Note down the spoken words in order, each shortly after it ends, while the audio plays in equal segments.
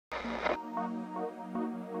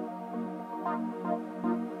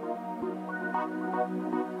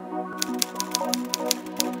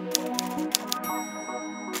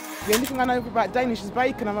The only thing I know about Danish is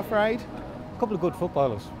bacon, I'm afraid. A couple of good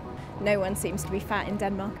footballers. No one seems to be fat in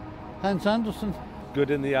Denmark. Hans Andersen.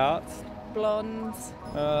 Good in the arts. Blondes.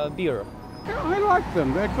 Beer. Yeah, I like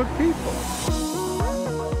them, they're good people.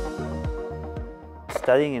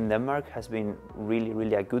 Studying in Denmark has been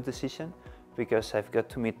really a good decision because I've got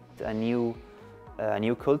to meet a new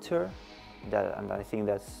culture, and I think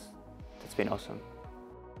that's been awesome.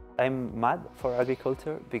 I'm mad for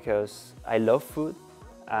agriculture because I love food,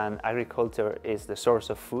 and agriculture is the source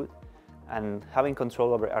of food, and having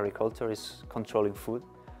control over agriculture is controlling food,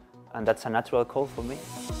 and that's a natural call for me.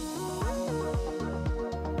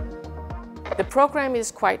 The program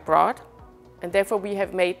is quite broad, and therefore we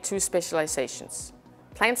have made 2 specializations.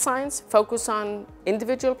 Plant science focus on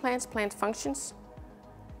individual plants, plant functions,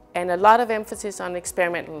 and a lot of emphasis on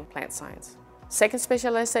experimental plant science. Second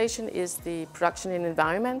specialization is the production and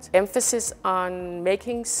environment, emphasis on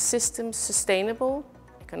making systems sustainable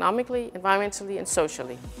economically, environmentally, and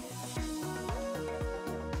socially.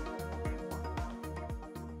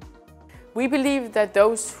 We believe that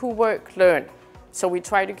those who work learn, so we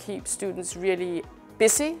try to keep students really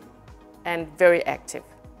busy and very active.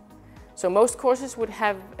 So most courses would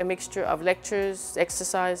have a mixture of lectures,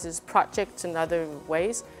 exercises, projects and other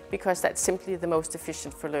ways, because that's simply the most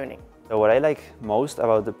efficient for learning. So what I like most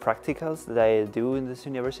about the practicals that I do in this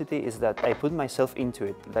university is that I put myself into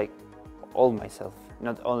it, like all myself.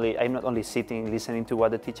 I'm not only sitting, listening to what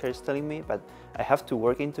the teacher is telling me, but I have to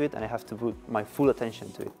work into it and I have to put my full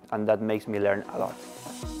attention to it, and that makes me learn a lot.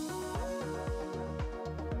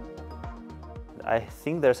 I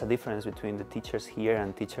think there's a difference between the teachers here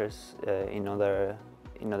and teachers in other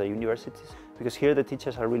universities, because here the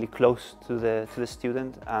teachers are really close to the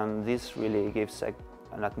student, and this really gives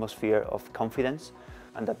an atmosphere of confidence,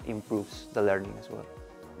 and that improves the learning as well.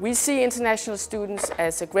 We see international students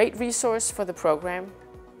as a great resource for the program.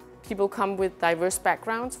 People come with diverse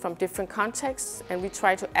backgrounds from different contexts, and we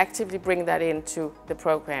try to actively bring that into the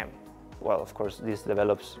program. Well, of course, this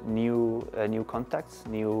develops new contacts,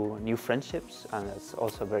 new friendships, and that's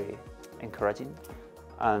also very encouraging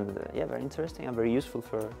and yeah, very interesting and very useful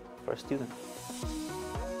for a student.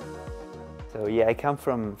 So yeah, I come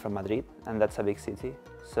from Madrid, and that's a big city.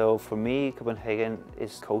 So for me, Copenhagen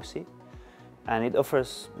is cozy, and it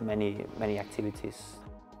offers many activities.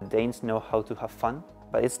 Danes know how to have fun,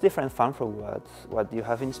 but it's different fun from what you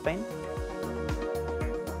have in Spain.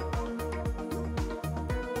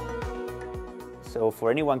 So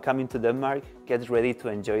for anyone coming to Denmark, get ready to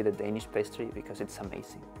enjoy the Danish pastry because it's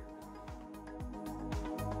amazing.